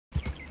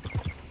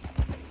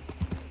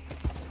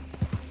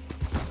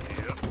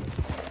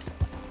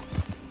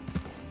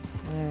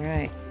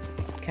Alright.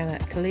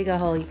 Caliga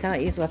Hall. You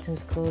cannot use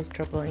weapons to cause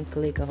trouble in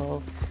Caliga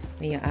Hall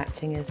when you're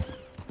acting as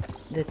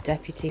the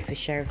deputy for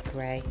Sheriff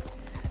Grey.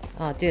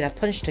 Oh, dude, I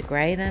punched a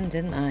Grey then,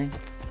 didn't I?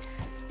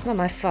 Not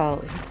my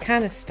fault. He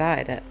kind of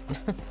started it.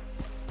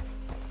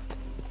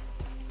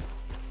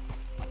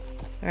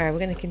 Alright, we're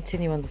going to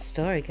continue on the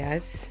story,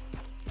 guys.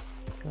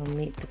 Go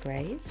meet the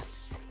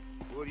Greys.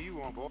 What do you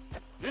want, boy?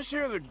 This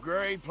here the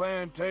Grey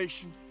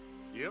plantation?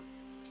 Yep.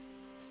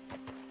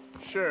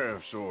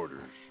 Sheriff's orders.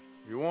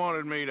 You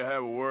wanted me to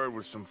have a word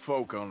with some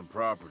folk on the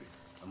property.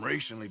 I'm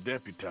recently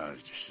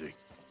deputized, you see.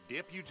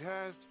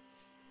 Deputized?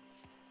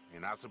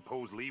 And I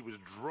suppose Lee was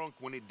drunk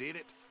when he did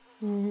it?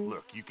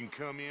 Look, you can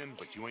come in,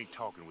 but you ain't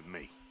talking with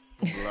me.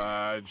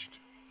 Obliged.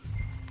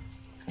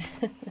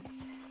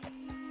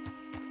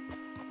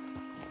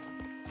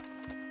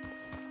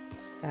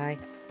 Bye.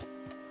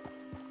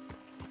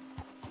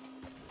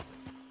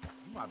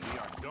 You might be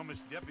our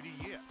dumbest deputy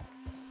yet.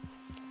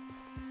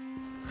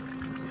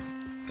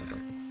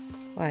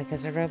 Why?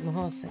 Because I rode my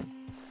horse in.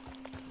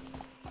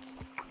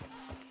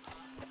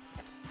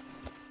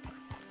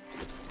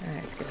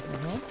 Alright, let's get to my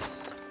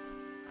horse.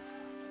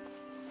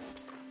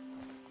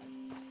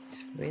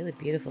 It's a really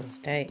beautiful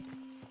estate.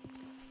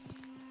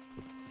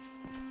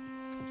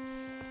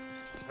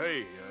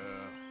 Hey,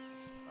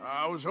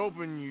 I was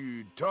hoping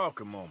you'd talk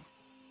a moment.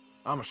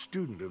 I'm a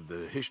student of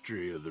the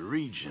history of the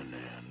region,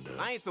 and,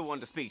 I ain't the one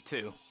to speak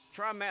to.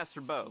 Try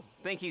Master Bo.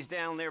 Think he's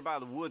down there by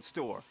the wood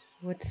store.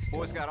 Wood store.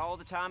 Boy's got all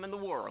the time in the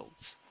world.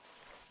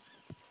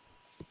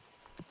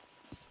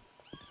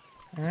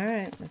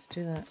 Alright, let's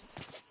do that.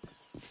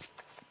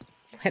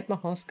 Where'd my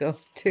horse go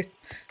to?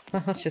 My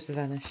horse just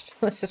vanished.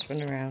 Let's just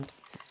run around.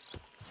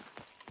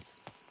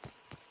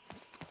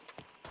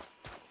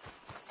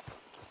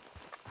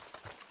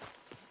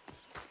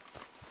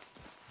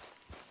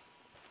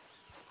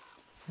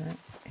 That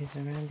is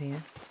around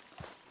here.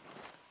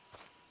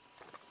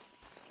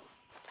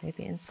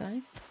 Maybe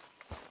inside?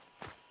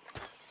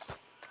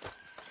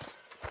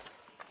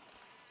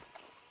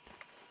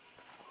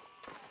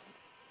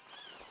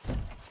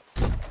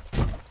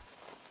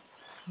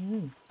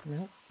 Nope.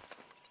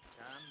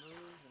 Time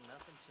moves and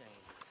nothing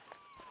changes,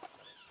 but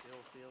I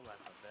still feel like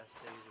my best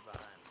days are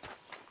behind me.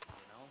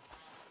 You know?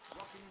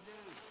 What can you do?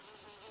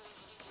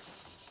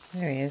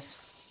 There he is.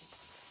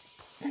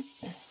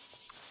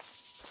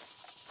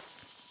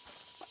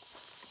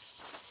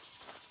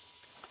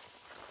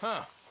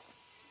 huh.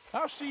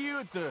 I'll see you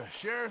at the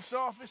sheriff's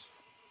office.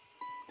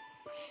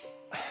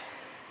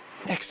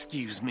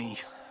 Excuse me,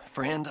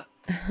 friend.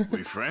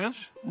 We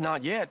friends?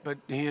 Not yet, but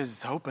he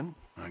is hoping.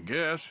 I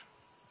guess.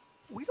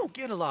 We don't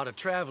get a lot of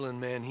traveling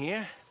men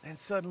here, and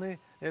suddenly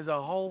there's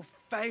a whole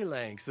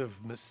phalanx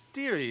of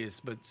mysterious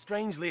but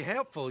strangely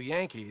helpful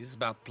Yankees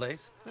about the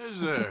place.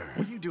 Is there?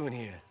 What are you doing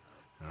here?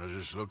 I was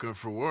just looking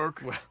for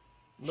work. Well,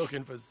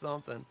 looking for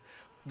something.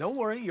 Don't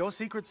worry, your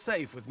secret's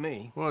safe with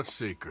me. What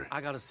secret?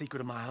 I got a secret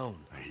of my own.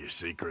 Are you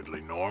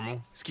secretly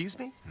normal? Excuse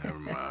me? Never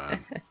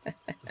mind.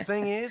 The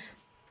thing is,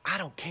 I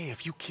don't care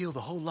if you kill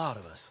the whole lot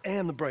of us,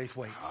 and the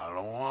Braithwaites. I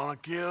don't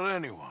want to kill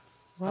anyone.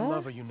 What? I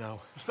love her, you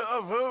know.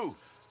 Love who?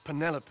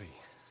 Penelope.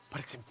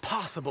 But it's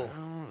impossible.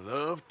 Well,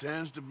 love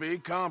tends to be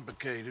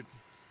complicated.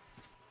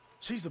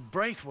 She's a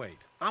Braithwaite.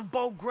 I'm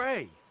Bo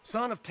Grey,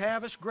 son of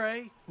Tavish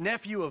Grey,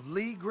 nephew of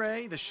Lee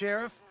Grey, the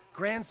sheriff,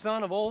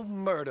 grandson of old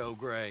Murdo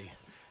Grey.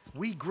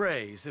 We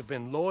Greys have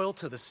been loyal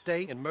to the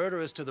state and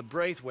murderous to the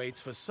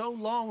Braithwaites for so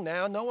long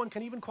now, no one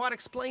can even quite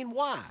explain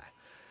why.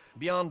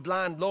 Beyond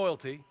blind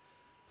loyalty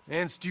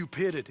and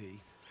stupidity,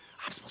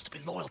 I'm supposed to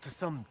be loyal to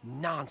some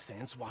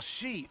nonsense while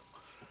she's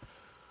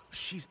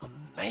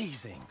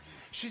amazing.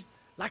 She's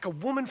like a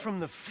woman from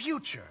the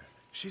future.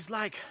 She's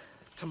like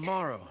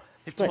tomorrow,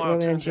 if Like tomorrow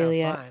Romeo and turns out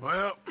Juliet. fine.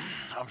 Well,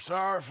 I'm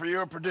sorry for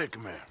your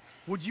predicament.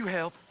 Would you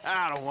help?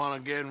 I don't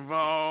want to get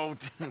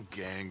involved in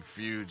gang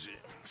feuds.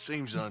 It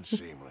seems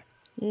unseemly.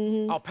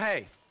 I'll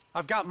pay.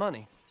 I've got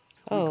money.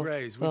 Oh, We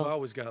Greys, we've well.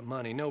 always got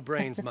money. No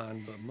brains,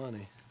 mind, but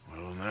money.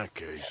 Well, in that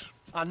case,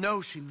 I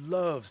know she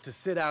loves to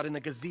sit out in the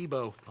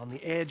gazebo on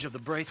the edge of the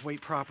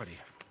Braithwaite property.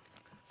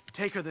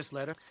 Take her this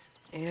letter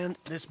and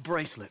this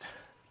bracelet,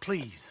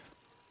 please.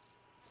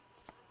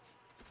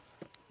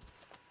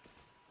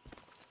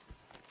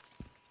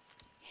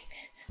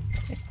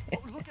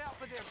 Oh, look out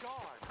for their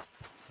guards.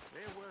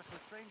 They're worse for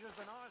strangers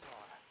than ours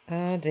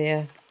are. Oh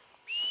dear.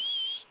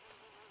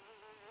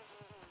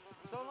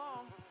 So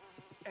long,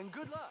 and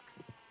good luck.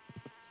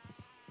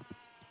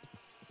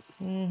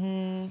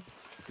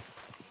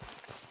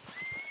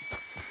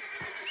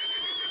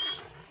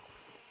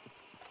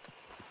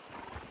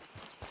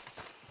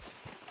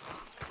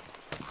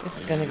 This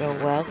is gonna go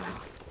well.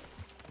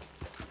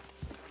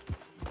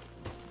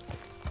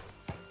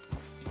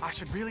 I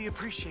should really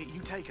appreciate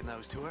you taking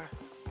those to her.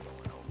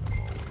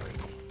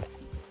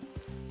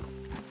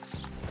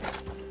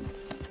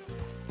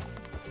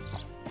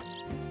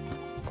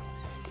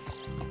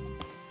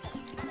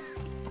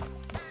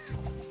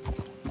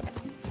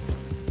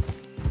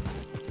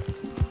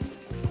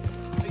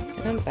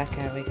 And back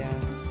here we go.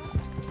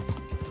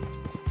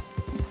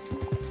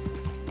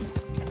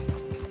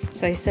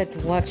 So you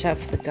said watch out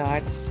for the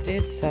guards,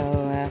 dude, so,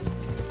 I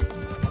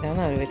don't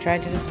know, do we try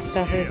to do this as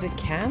stealthy as we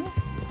can?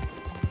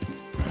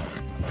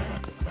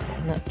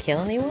 Not kill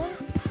anyone?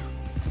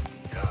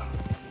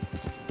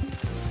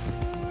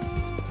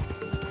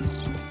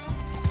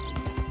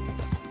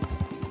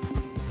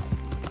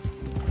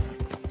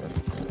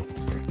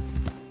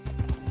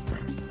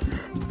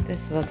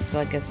 This looks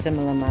like a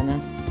similar manner.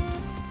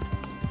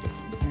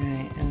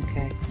 Right,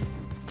 okay.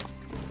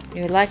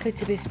 You're likely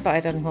to be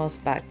spotted on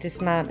horseback.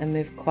 Dismount and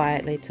move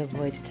quietly to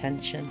avoid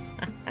attention.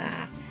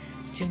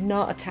 Do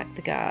not attack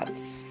the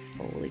guards.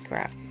 Holy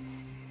crap.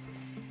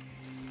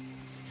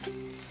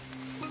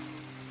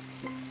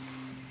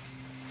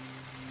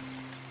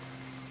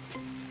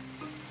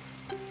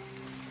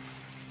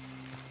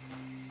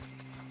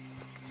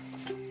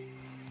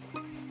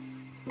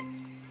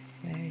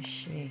 Where is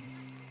she?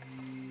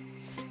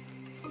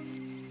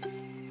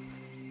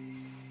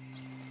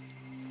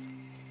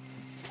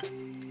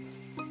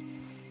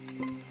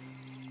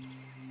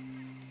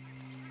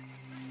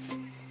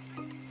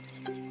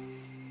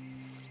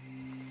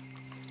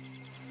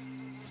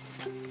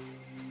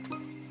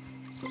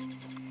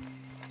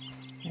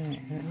 Alright,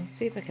 let me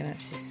see if I can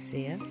actually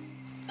see her.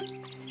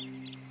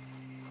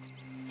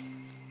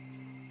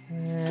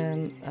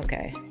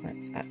 Okay,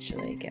 let's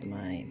actually get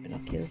my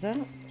binoculars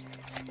out.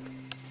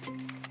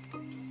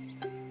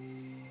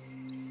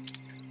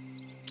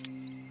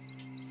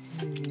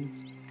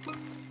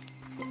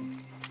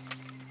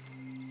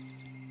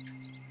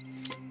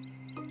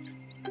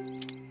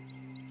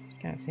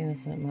 Can't see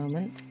nothing at the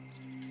moment.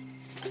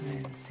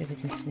 Right, let's see if we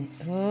can sneak.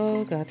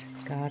 Oh god,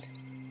 god.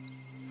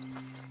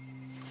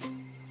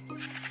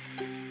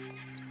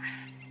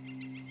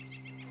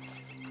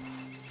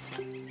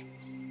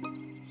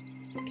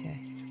 Okay.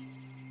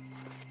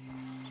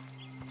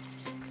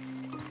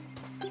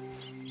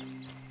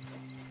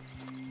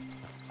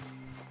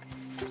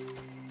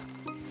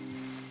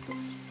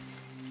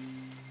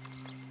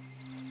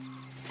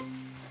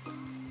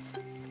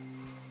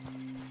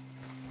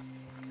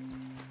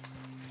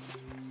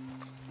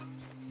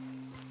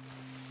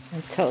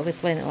 I'm totally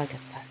playing it like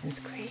Assassin's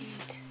Creed.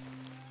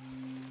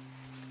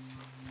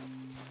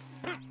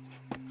 Is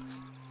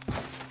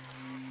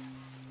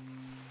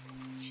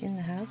she in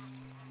the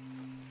house?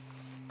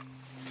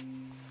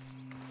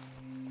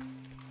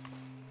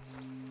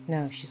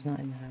 No, she's not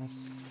in the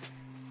house.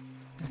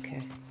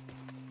 Okay.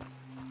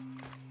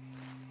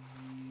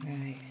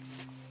 Right.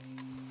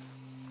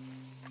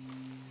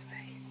 This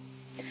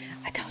way.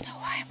 I don't know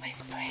why I'm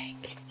whispering.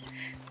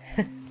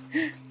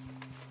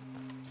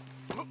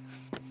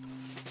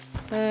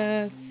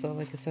 So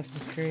like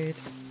Assassin's Creed.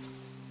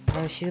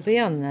 Oh, she'll be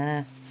on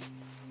there.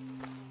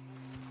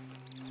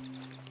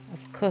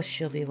 Of course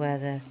she'll be where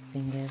the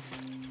thing is.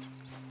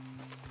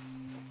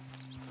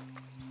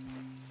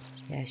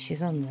 Yeah,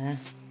 she's on there.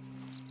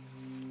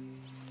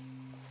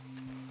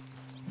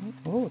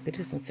 Oh, we could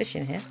do some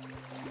fishing here.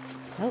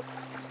 Oh,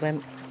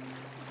 swim.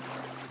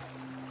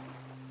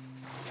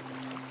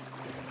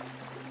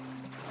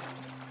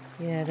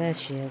 Yeah, there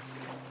she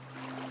is.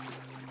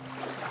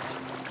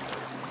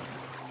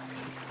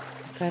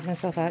 Tired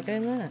myself out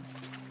doing that.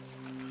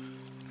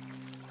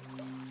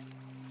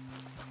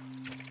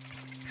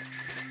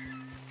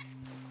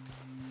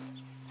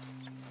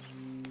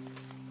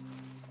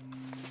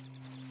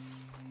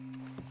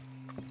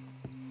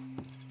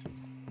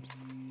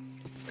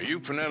 Are you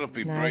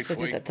Penelope Nice, I did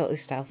Braithwaite? that totally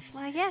stealth.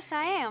 Why, yes,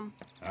 I am.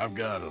 I've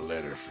got a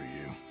letter for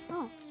you.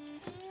 Oh.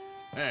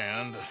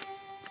 And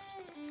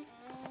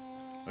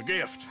a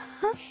gift.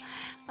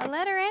 A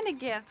letter and a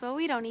gift. Well,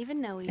 we don't even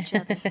know each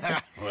other.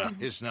 Well,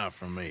 it's not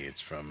from me. It's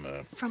from,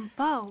 From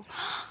Bo.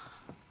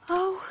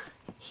 Oh,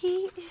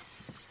 he is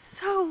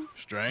so...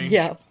 Strange?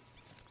 Yeah.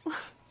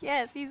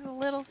 Yes, he's a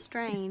little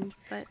strange,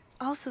 but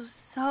also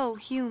so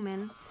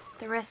human.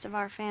 The rest of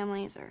our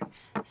families are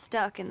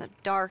stuck in the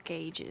dark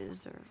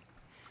ages, or...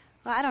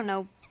 Well, I don't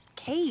know,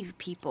 cave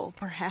people,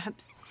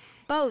 perhaps.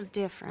 Bo's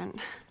different.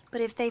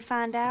 But if they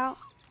find out,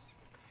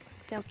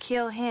 they'll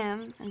kill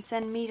him and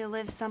send me to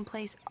live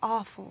someplace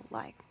awful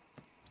like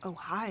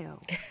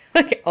Ohio.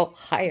 Like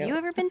Ohio. You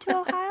ever been to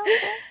Ohio,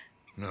 sir?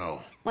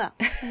 No. Well,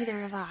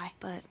 neither have I,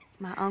 but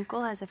my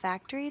uncle has a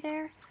factory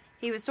there.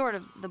 He was sort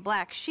of the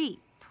black sheep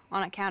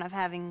on account of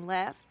having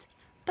left,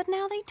 but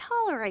now they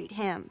tolerate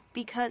him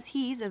because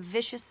he's a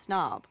vicious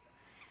snob.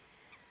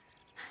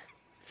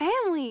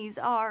 Families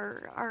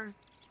are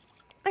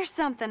there's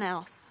something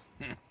else.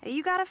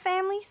 You got a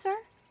family, sir?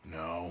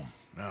 No,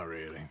 not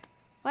really.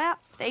 Well,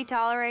 they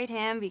tolerate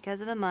him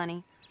because of the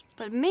money.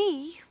 But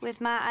me,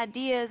 with my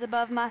ideas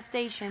above my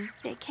station,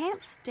 they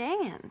can't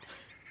stand.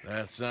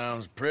 That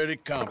sounds pretty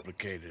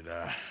complicated.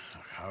 I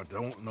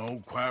don't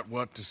know quite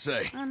what to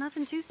say. Well,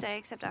 nothing to say,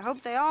 except I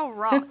hope they all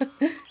rot.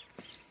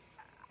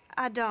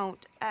 I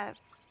don't,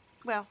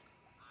 well,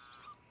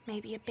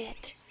 maybe a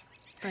bit.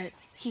 But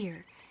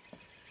here,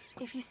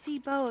 if you see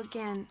Bo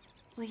again,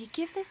 will you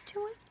give this to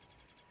him?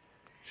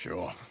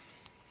 Sure.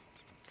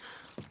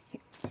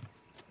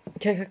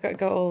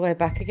 Go all the way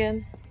back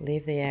again.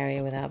 Leave the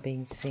area without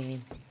being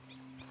seen.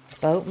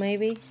 Boat,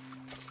 maybe?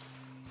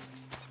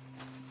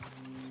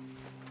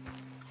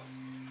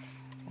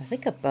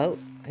 think a boat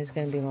is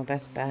going to be my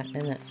best bet,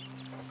 isn't it?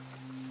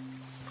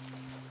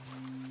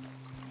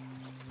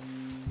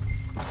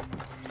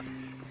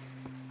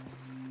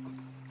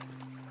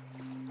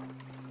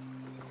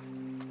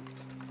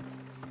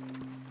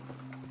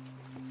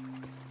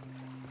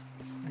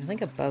 I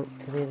think a boat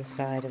to the other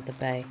side of the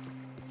bay.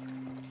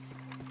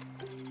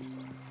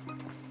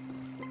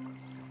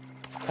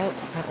 Oh,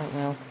 that went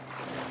well.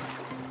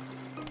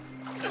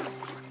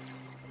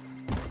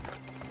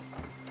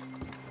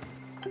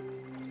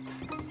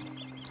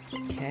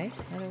 Okay,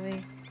 how do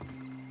we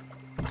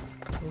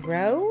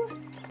row?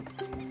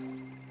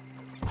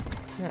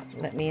 No,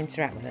 let me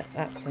interact with it.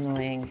 That's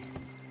annoying.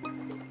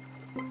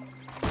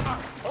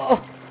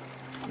 Oh,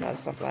 not a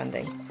soft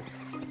landing.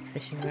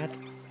 Fishing rod.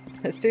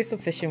 Let's do some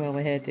fishing while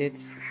we're here,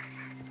 dudes.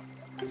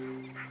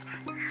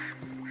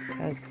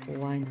 Because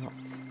why not?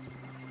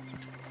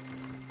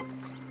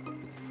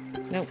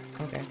 Nope.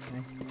 Okay,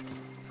 fine.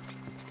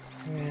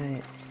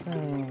 Right, so...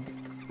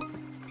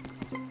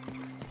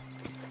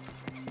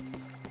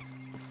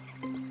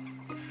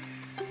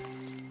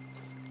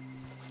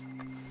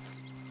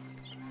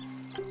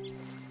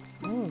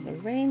 Oh, the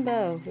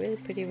rainbow. Really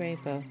pretty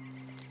rainbow.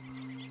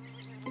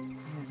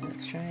 Right,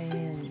 let's try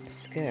and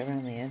skirt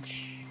around the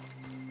edge.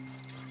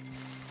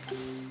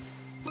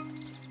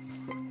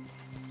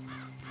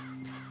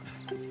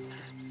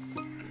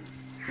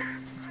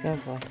 Let's go,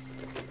 boy.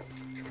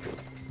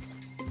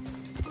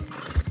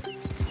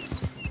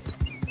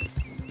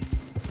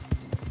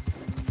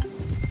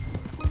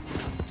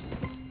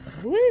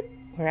 Whoop!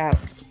 We're out.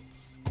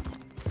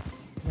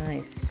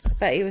 Nice. I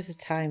bet it was a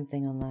time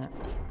thing on that.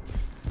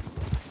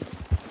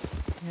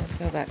 Let's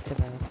go back to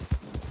that.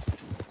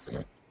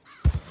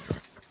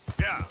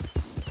 Yeah.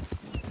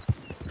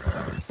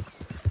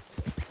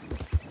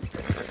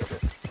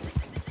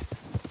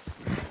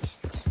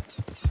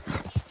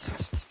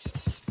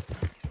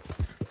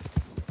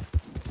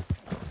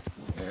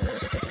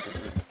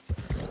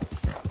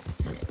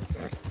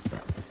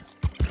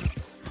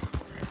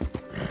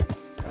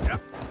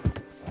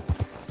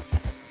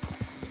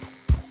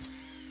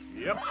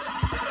 Yep.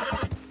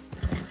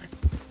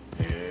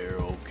 Here,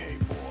 okay,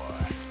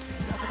 boy.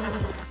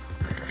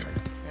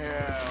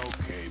 Yeah,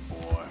 okay,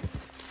 boy.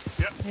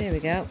 Yep. Here we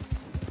go.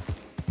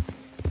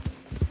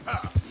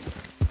 Ah.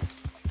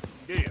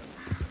 Yeah.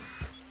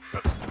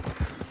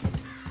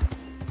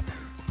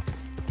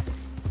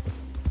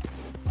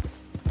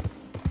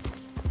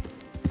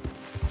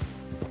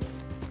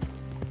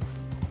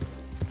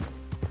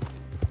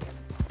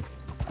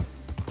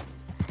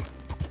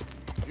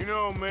 You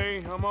know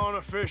me, I'm on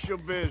official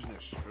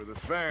business for the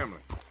family.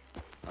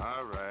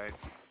 All right,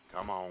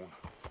 come on.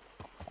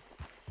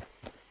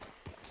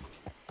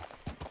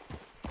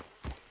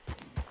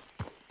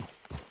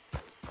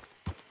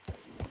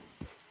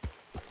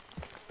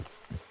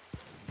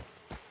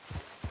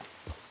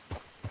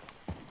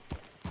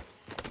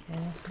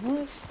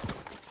 Horse.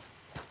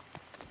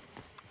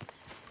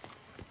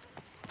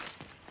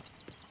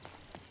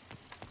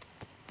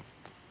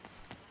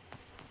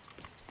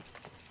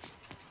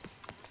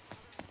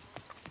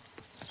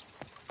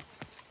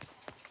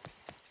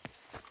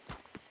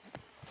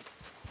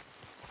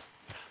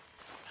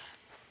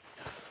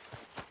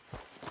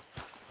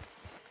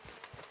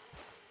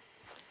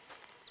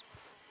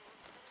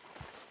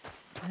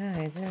 Ah,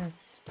 he's in a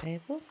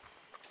stable?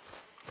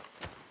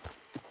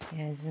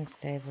 Yeah, he's in a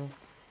stable.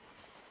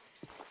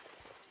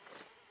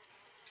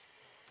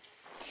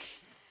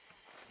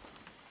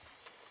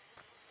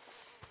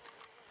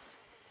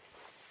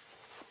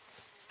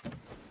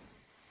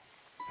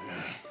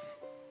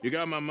 You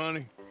got my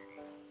money?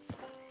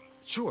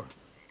 Sure.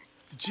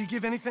 Did she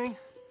give anything?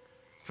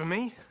 For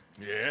me?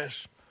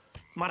 Yes.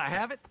 Might I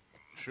have it?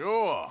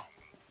 Sure.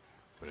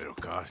 But it'll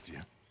cost you.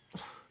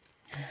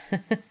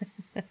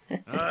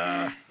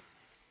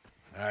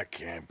 I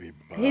can't be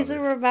bothered. He's a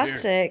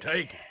romantic. Here,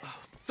 take it.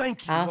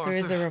 Thank you, Arthur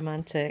is a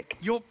romantic.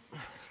 You're...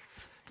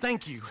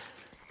 Thank you.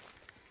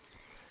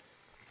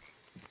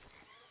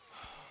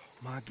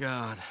 My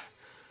God.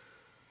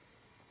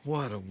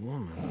 What a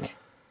woman.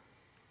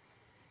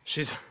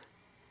 She's...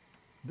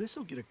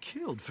 This'll get her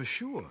killed for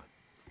sure.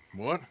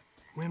 What?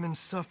 Women's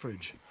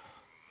suffrage.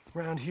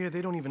 Around here,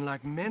 they don't even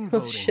like men Oh,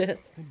 voting. shit.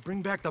 They'd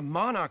bring back the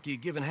monarchy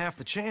given half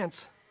the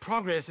chance.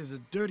 Progress is a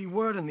dirty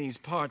word in these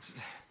parts.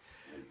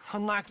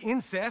 Unlike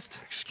incest.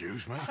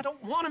 Excuse me? I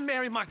don't want to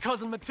marry my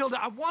cousin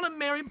Matilda. I want to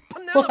marry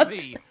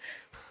Penelope.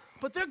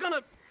 But they're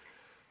gonna...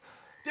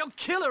 They'll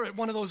kill her at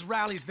one of those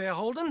rallies they're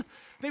holding.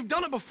 They've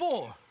done it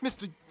before.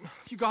 Mister,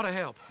 you gotta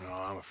help. No,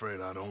 I'm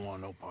afraid I don't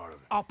want no part of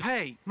it. I'll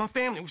pay. My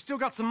family, we've still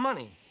got some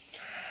money.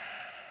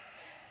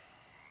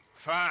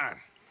 Fine.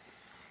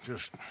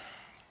 Just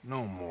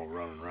no more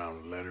running around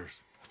with letters.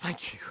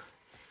 Thank you.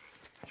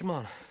 Come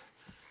on.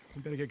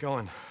 We better get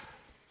going.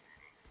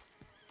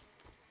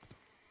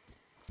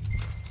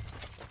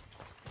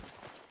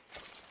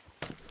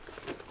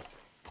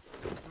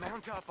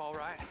 Mount up, all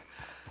right,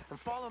 and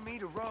follow me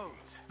to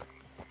Rhodes.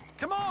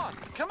 Come on!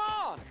 Come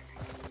on!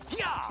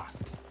 Yeah!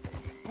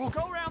 We'll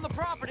go around the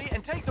property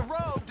and take the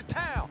road to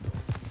town.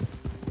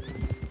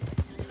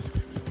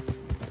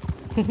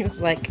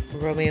 It's like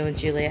Romeo and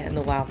Juliet in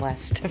the Wild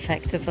West,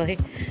 effectively.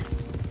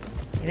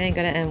 It ain't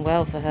gonna end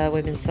well for her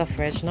women's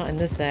suffrage, not in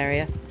this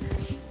area.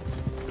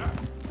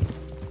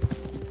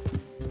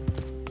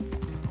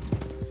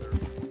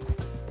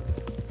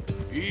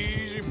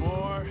 Easy,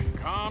 boy.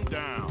 Calm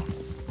down.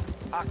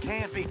 I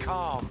can't be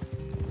calm.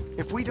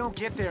 If we don't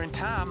get there in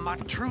time, my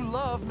true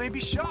love may be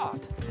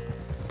shot.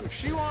 If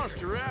she wants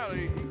to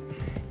rally,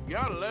 you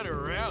gotta let her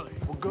rally.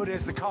 Well, good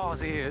as the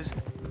cause is,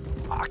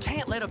 I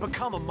can't let her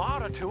become a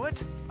martyr to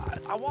it.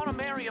 I want to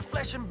marry a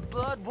flesh and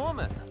blood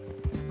woman,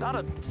 not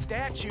a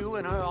statue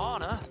in her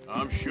honor.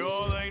 I'm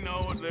sure they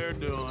know what they're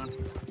doing.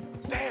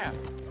 There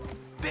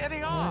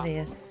they are. Oh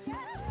dear.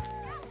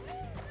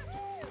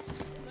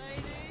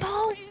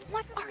 Bo,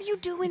 what are you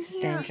doing This is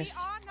here? dangerous.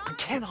 I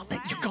cannot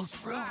let you go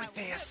through with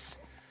this.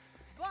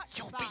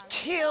 You'll be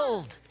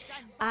killed.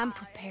 I'm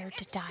prepared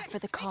to die for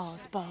the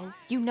cause, Bo.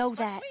 You know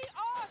that.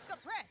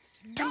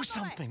 Do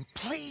something,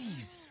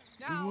 please.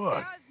 Do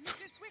what?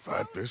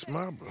 Fight this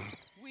mob?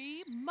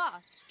 We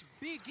must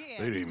begin.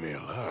 They'd eat me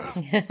alive.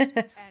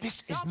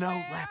 This is no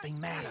laughing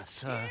matter,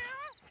 sir.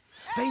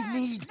 They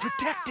need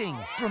protecting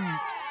from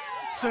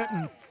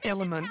certain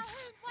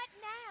elements.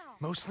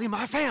 Mostly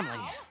my family.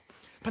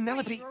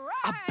 Penelope,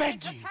 I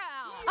beg you.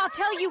 I'll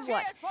tell you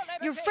what.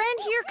 Your friend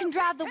here can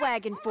drive the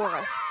wagon for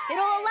us.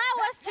 It'll allow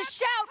us to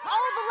shout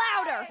all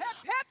the louder.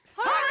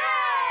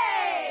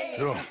 Hooray!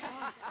 Sure.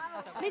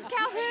 Miss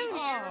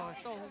Calhoun!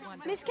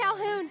 Miss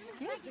Calhoun!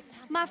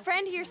 My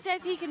friend here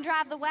says he can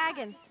drive the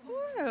wagon.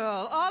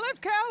 Well,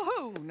 Olive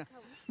Calhoun.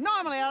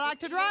 Normally I like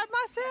to drive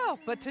myself,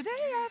 but today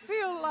I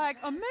feel like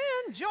a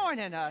man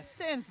joining us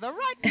sends the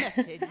right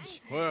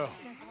message. Well,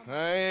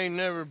 I ain't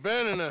never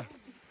been in a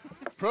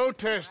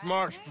protest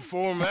march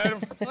before,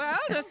 madam. Well,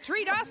 just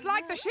treat us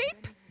like the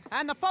sheep,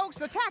 and the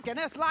folks attacking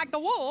us like the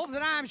wolves,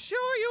 and I'm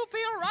sure you'll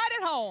feel right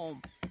at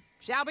home.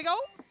 Shall we go?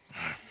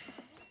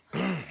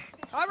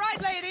 All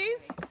right,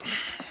 ladies.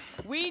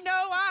 We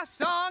know our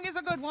song is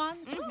a good one,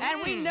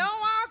 and we know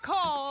our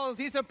cause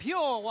is a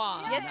pure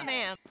one. Yes,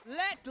 ma'am.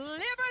 Let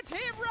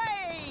liberty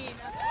reign.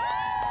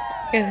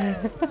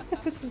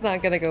 This is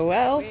not gonna go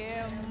well.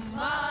 We're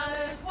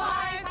mothers,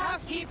 wives,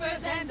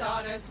 housekeepers, and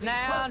daughters.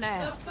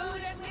 Now.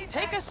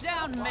 Take us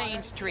down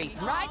Main Street,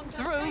 right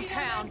through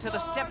town to the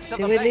steps of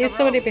Do the we Beggar leave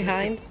somebody Road.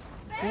 behind?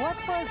 What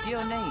was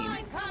your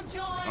name?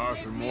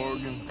 Arthur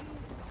Morgan.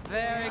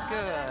 Very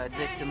good,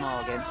 Mr.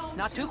 Morgan.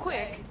 Not too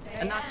quick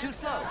and not too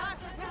slow.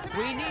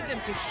 We need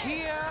them to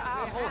hear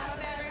our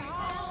voice.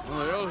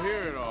 Well, they'll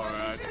hear it all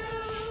right.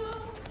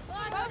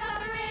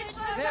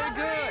 Very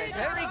good,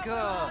 very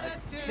good.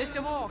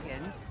 Mr.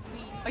 Morgan,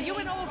 are you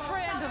an old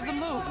friend of the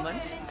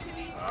movement?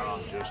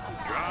 I'm just a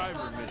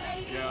driver,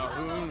 Mrs.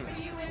 Calhoun,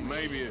 and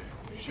maybe a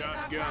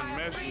shotgun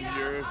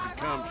messenger if it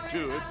comes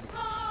to it.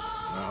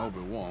 I hope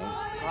it won't.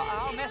 Well,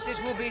 our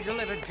message will be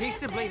delivered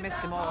peaceably,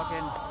 Mr.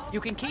 Morgan.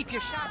 You can keep your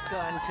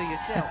shotgun to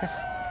yourself.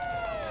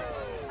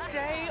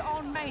 Stay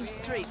on Main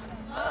Street.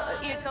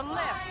 It's a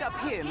left up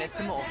here,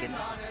 Mr. Morgan.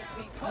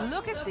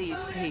 Look at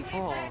these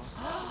people.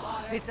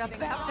 It's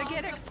about to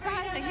get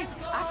exciting.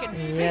 I can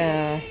feel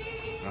it.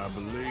 I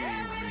believe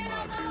you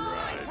might be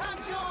right.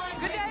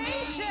 Good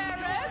day,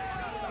 Sheriff.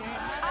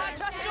 I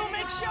trust you'll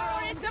make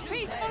sure it's a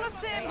peaceful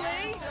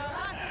assembly.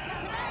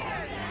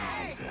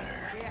 Easy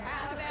there.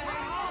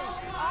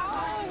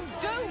 Oh,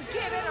 do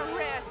give it a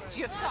rest,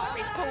 you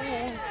sorry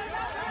fool.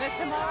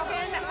 Mr.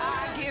 Morgan,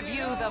 I give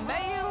you the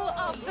male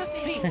of the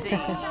species.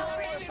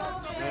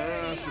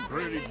 That's a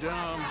pretty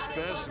dumb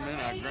specimen,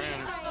 I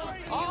grant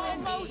it.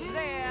 Almost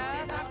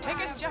there. Take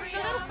us just a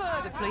little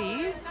further,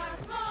 please.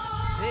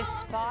 This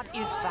spot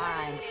is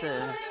fine,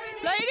 sir.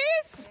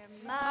 Ladies,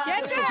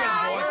 get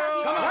down.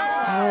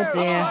 Oh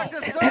dear.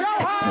 Shut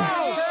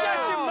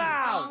your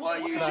mouth! What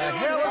the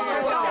hell is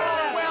going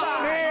on?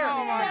 Well, here.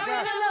 Oh my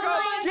God!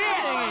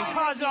 Shit! And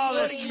cause all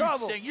this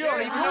trouble. You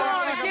don't even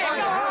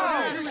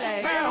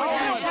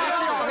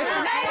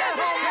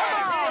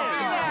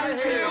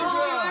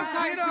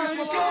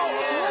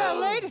Well,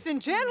 ladies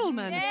and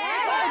gentlemen,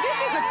 this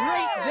is a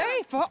great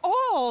day for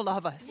all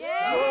of us.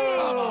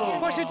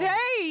 For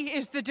today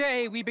is the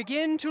day we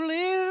begin to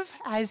live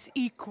as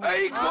equals.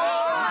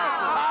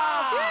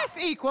 Yes,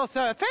 equal,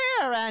 sir.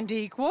 Fair and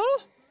equal.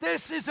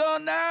 This is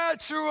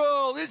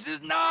unnatural. This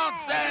is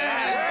nonsense.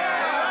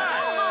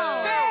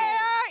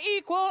 Fair,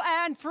 equal,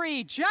 and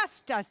free,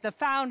 just as the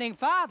Founding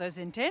Fathers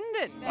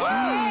intended.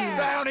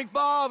 Founding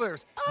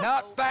fathers,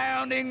 not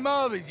founding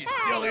mothers, you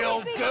silly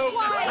old goat.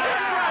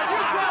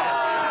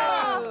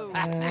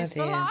 It's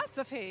dear.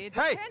 philosophy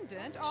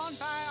dependent on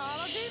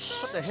biology.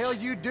 What the hell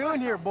you doing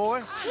here,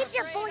 boy? Keep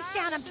your voice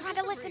down. I'm trying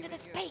to listen to the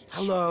speech.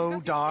 Hello,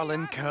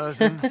 darling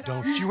cousin.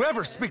 Don't you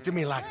ever speak to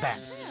me like that.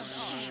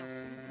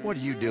 What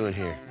are you doing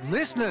here?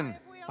 Listening,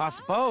 I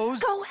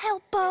suppose. Go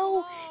help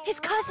Bo. His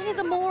cousin is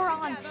a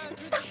moron. And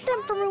stop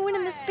them from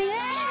ruining the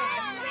speech.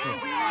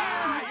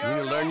 You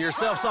need to learn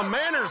yourself some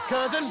manners,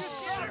 cousin.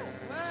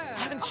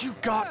 Haven't you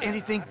got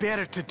anything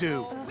better to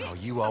do? Oh,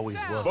 you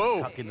always was Bo,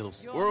 a cocky little...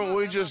 weren't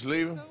we just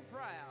leaving?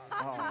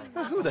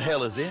 Who the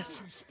hell is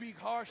this?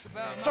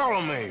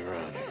 Follow me,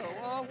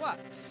 Ronnie.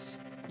 What?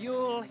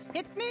 You'll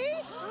hit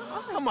me?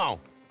 Come on.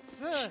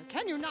 Sir,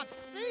 can you not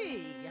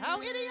see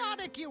how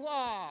idiotic you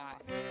are?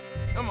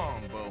 Come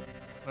on, Bo.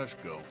 Let's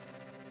go.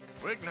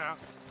 Quick now.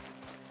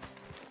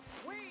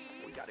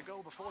 We gotta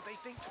go before they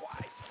think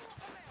twice.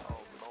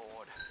 Oh,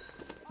 Lord.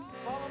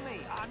 Follow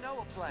me. I know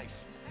a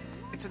place.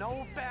 It's an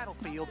old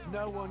battlefield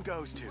no one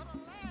goes to.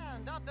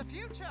 Land of the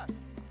future.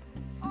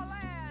 A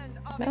land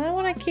of Well, I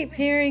want to keep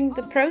hearing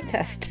the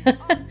protest.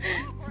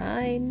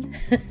 Fine.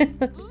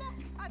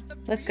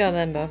 Let's go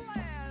then, Bo.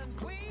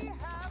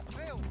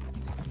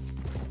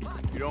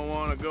 You don't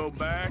want to go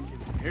back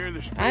and hear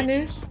the I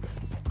knew. speeches?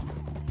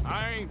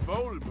 I ain't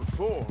voted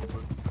before,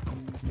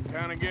 but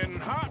kind of getting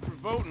hot for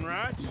voting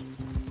rights.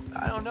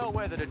 I don't know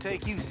whether to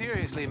take you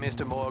seriously,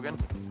 Mr.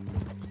 Morgan.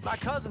 My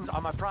cousins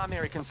are my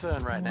primary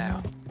concern right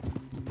now.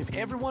 If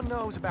everyone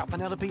knows about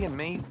Penelope and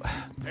me...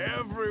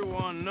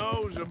 Everyone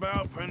knows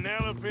about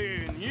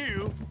Penelope and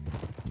you.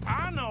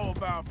 I know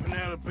about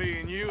Penelope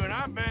and you, and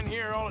I've been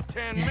here all of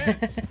 10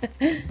 minutes.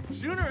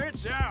 Sooner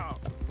it's out,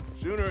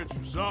 sooner it's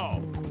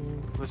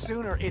resolved. The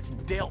sooner it's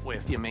dealt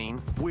with, you mean?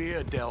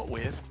 We're dealt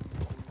with.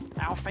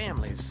 Our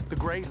families, the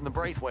Greys and the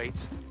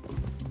Braithwaites,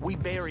 we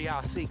bury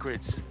our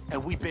secrets,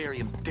 and we bury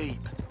them deep.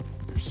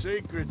 Your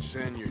secrets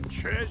and your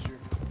treasure.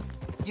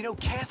 You know,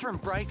 Catherine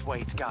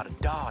Braithwaite's got a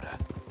daughter.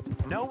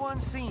 No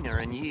one's seen her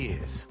in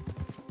years.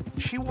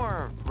 She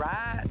weren't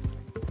right,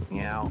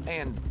 you know,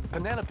 and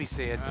Penelope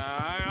said...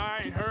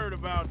 I ain't heard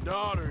about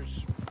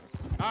daughters.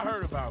 I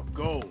heard about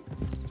gold.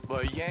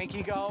 But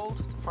Yankee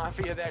gold? I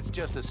fear that's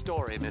just a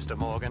story, Mr.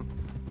 Morgan.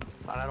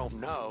 But I don't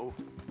know.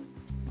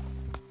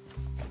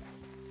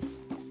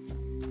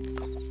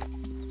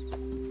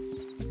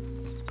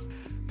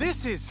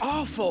 This is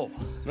awful.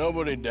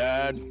 Nobody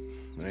died.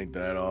 Ain't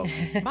that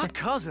awful? My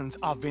cousins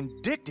are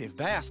vindictive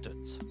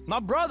bastards. My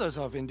brothers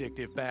are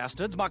vindictive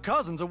bastards. My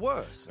cousins are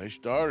worse. They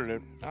started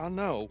it. I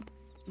know,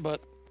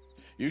 but...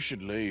 You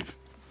should leave.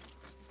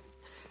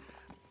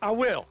 I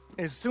will,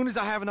 as soon as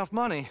I have enough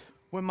money.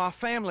 When my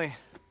family...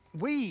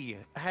 We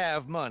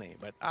have money,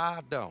 but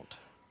I don't.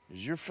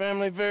 Is your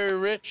family very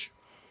rich?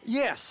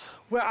 Yes,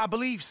 well, I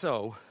believe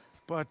so.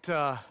 But,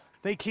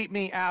 they keep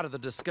me out of the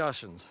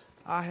discussions.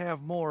 I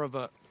have more of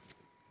a...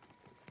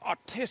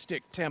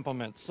 artistic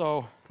temperament,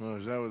 so... Oh,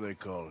 is that what they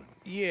call it?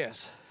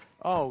 Yes.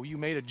 Oh, you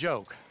made a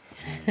joke.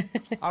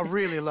 I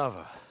really love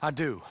her. I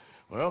do.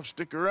 Well,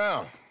 stick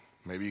around.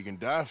 Maybe you can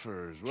die for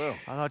her as well.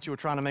 I thought you were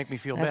trying to make me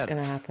feel That's better.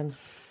 gonna happen.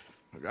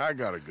 Look, I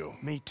gotta go.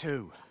 Me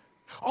too.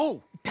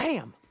 Oh,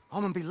 damn!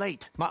 I'm gonna be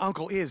late. My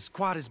uncle is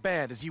quite as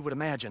bad as you would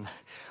imagine.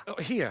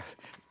 Here,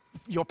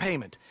 your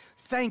payment.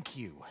 Thank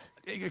you.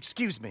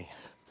 Excuse me.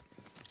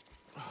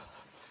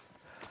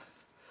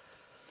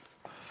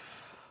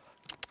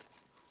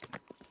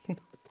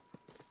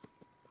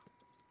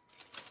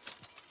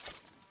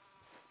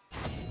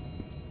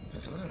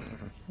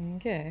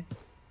 Okay.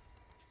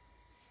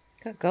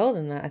 Got gold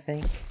in that, I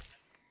think.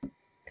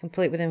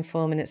 Complete within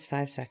 4 minutes,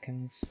 5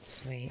 seconds.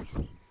 Sweet.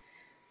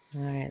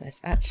 Alright, let's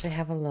actually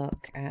have a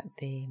look at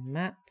the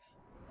map.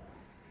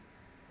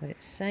 What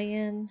it's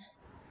saying.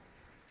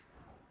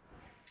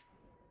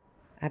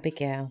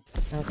 Abigail.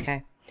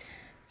 Okay.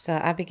 So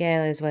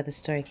Abigail is where the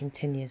story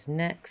continues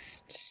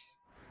next.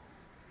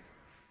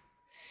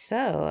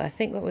 So I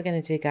think what we're going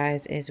to do,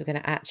 guys, is we're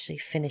going to actually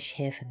finish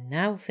here for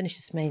now. Finish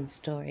this main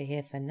story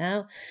here for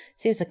now.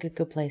 Seems like a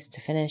good place to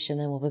finish, and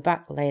then we'll be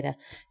back later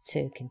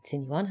to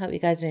continue on. Hope you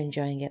guys are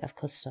enjoying it, of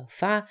course, so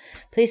far.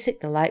 Please hit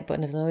the like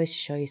button as always to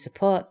show your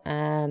support.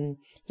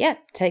 Yeah,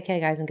 take care,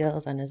 guys and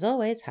girls, and as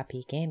always,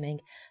 happy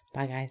gaming.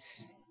 Bye,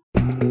 guys.